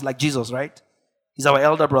sons like Jesus, right? He's our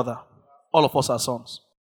elder brother. All of us are sons.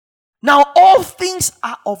 Now all things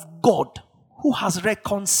are of God, who has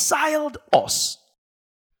reconciled us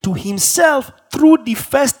to himself through the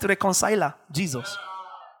first reconciler, Jesus.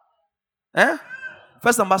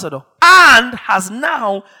 First ambassador. And has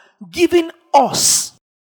now given us.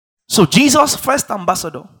 So Jesus, first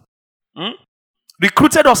ambassador,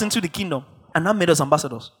 recruited us into the kingdom and now made us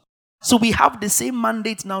ambassadors. So we have the same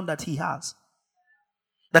mandate now that he has,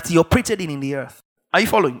 that he operated in the earth. Are you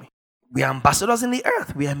following me? We are ambassadors in the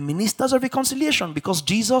earth. We are ministers of reconciliation, because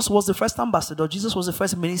Jesus was the first ambassador. Jesus was the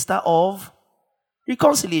first minister of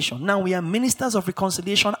reconciliation. Now we are ministers of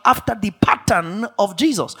reconciliation after the pattern of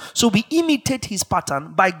Jesus. So we imitate his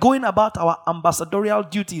pattern by going about our ambassadorial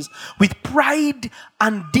duties with pride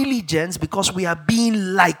and diligence, because we are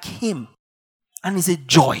being like him. And it's a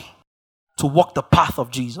joy to walk the path of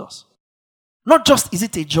Jesus. Not just is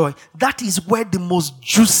it a joy, that is where the most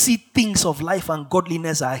juicy things of life and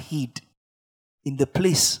godliness are hid. In the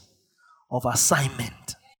place of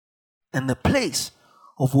assignment. And the place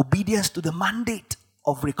of obedience to the mandate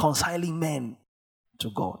of reconciling men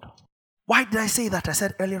to God. Why did I say that? I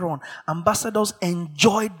said earlier on, ambassadors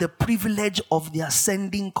enjoyed the privilege of their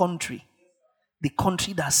sending country. The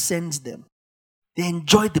country that sends them. They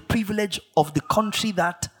enjoyed the privilege of the country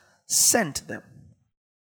that sent them.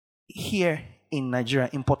 Here in Nigeria,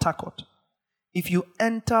 in Port Harcourt, if you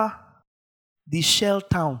enter the Shell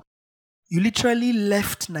town, you literally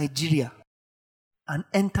left Nigeria and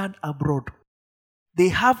entered abroad. They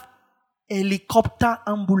have helicopter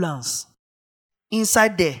ambulance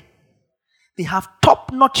inside there. They have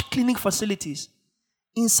top-notch clinic facilities.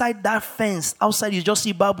 Inside that fence, outside you just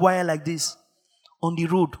see barbed wire like this on the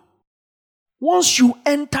road. Once you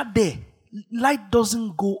enter there, light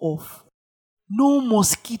doesn't go off. No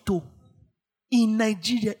mosquito. In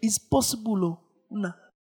Nigeria, it's possible. Nah.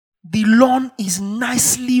 The lawn is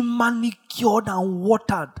nicely manicured and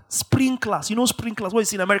watered. Sprinklers. You know sprinklers, what you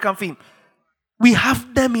see in American film? We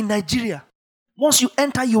have them in Nigeria. Once you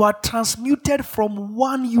enter, you are transmuted from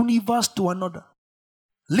one universe to another.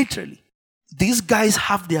 Literally. These guys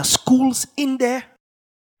have their schools in there.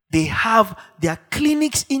 They have their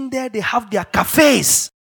clinics in there. They have their cafes.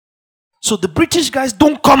 So the British guys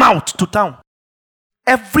don't come out to town.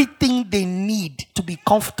 Everything they need to be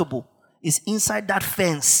comfortable is inside that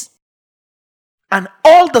fence. And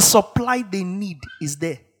all the supply they need is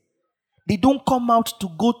there. They don't come out to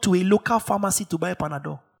go to a local pharmacy to buy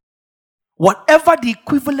Panadol. Whatever the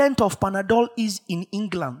equivalent of Panadol is in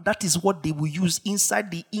England, that is what they will use inside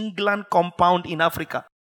the England compound in Africa.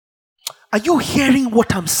 Are you hearing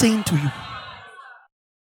what I'm saying to you?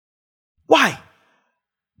 Why?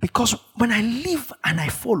 Because when I live and I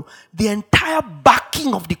follow, the entire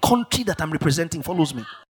backing of the country that I'm representing follows me.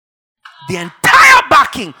 The entire backing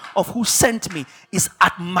backing of who sent me is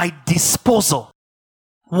at my disposal.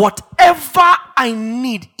 Whatever I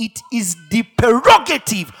need, it is the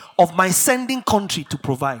prerogative of my sending country to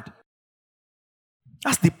provide.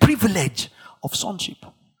 That's the privilege of sonship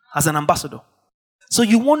as an ambassador. So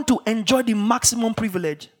you want to enjoy the maximum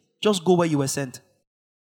privilege, just go where you were sent.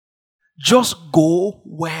 Just go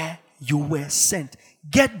where you were sent.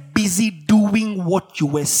 Get busy doing what you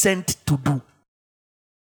were sent to do.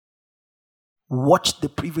 Watch the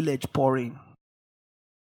privilege pour in.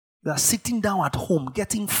 You are sitting down at home,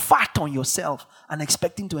 getting fat on yourself and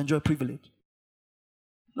expecting to enjoy privilege.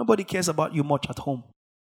 Nobody cares about you much at home.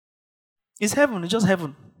 It's heaven, it's just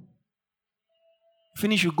heaven.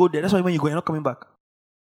 Finish, you go there. That's why when you go, you're not coming back.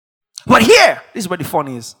 But here, this is where the fun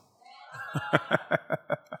is.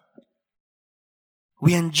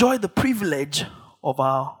 We enjoy the privilege of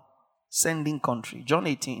our sending country. John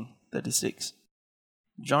 18:36.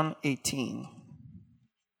 John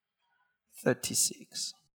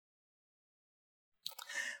 18:36.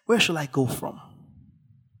 Where shall I go from?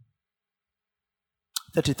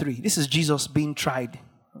 33. This is Jesus being tried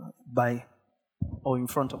in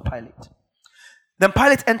front of Pilate. Then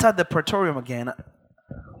Pilate entered the praetorium again,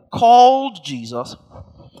 called Jesus,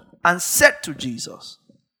 and said to Jesus,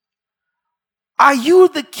 "Are you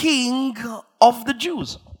the king of the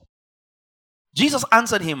Jews?" Jesus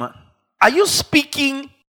answered him, "Are you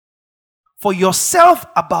speaking for yourself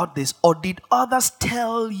about this, or did others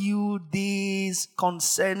tell you this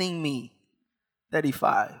concerning me?"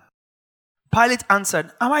 35. Pilate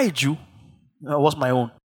answered, "Am I a Jew? What's my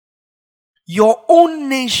own? Your own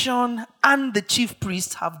nation and the chief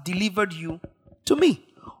priests have delivered you to me.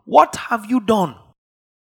 What have you done?"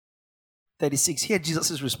 36. Here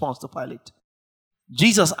Jesus' response to Pilate.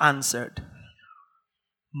 Jesus answered,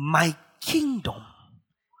 "My kingdom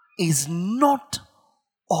is not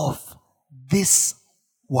of this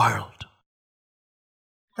world."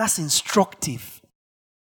 That's instructive.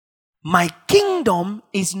 My kingdom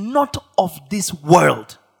is not of this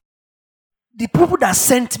world. The people that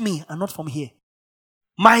sent me are not from here.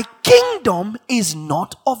 My kingdom is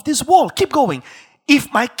not of this world. Keep going.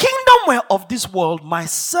 If my kingdom were of this world, my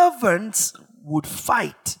servants would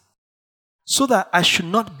fight so that I should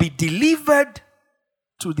not be delivered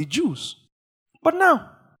to the Jews. But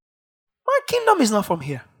now, my kingdom is not from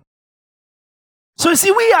here. So you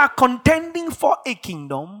see, we are contending for a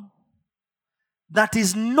kingdom that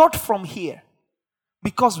is not from here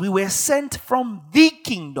because we were sent from the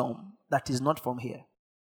kingdom that is not from here.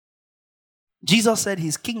 Jesus said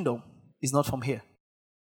his kingdom is not from here.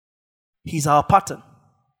 He's our pattern.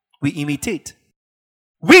 We imitate.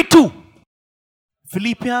 We too.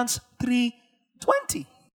 Philippians 3:20.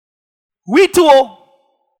 We too.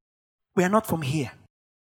 We are not from here.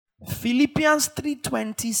 Philippians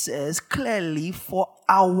 3:20 says clearly, for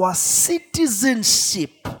our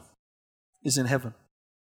citizenship is in heaven.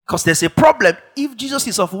 Because there's a problem if Jesus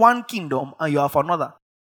is of one kingdom and you are of another.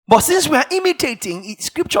 But since we are imitating it,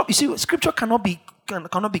 scripture, you see, scripture cannot be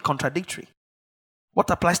contradictory. What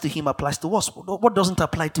applies to him applies to us. What doesn't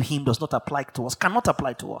apply to him does not apply to us, cannot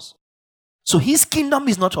apply to us. So his kingdom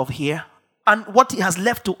is not of here. And what he has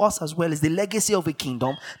left to us as well is the legacy of a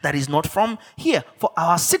kingdom that is not from here. For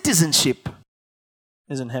our citizenship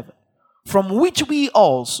is in heaven, from which we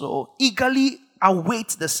also eagerly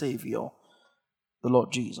await the Savior, the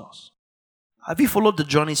Lord Jesus. Have you followed the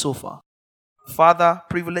journey so far? Father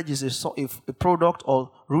privilege is a product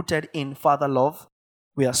or rooted in Father love.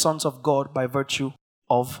 We are sons of God by virtue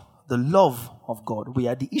of the love of God. We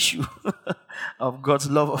are the issue of God's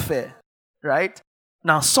love affair, right?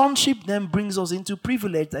 Now, sonship then brings us into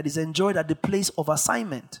privilege that is enjoyed at the place of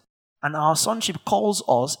assignment. And our sonship calls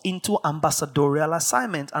us into ambassadorial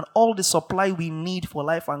assignment. And all the supply we need for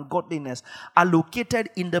life and godliness are located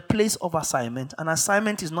in the place of assignment. And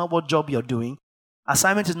assignment is not what job you're doing.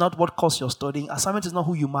 Assignment is not what course you're studying. Assignment is not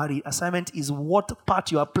who you marry. Assignment is what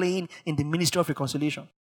part you are playing in the ministry of reconciliation.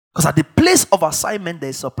 Because at the place of assignment, there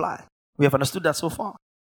is supply. We have understood that so far.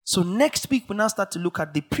 So next week, we now start to look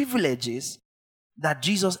at the privileges that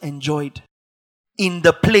Jesus enjoyed in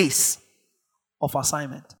the place of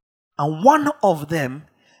assignment. And one of them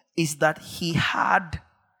is that he had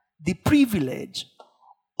the privilege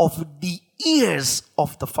of the ears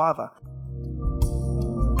of the Father.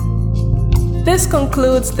 This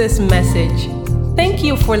concludes this message. Thank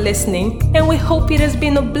you for listening, and we hope it has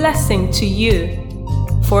been a blessing to you.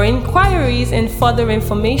 For inquiries and further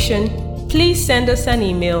information, please send us an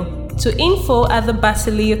email to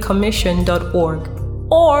info@thebasileacommission.org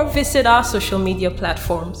or visit our social media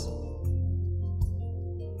platforms.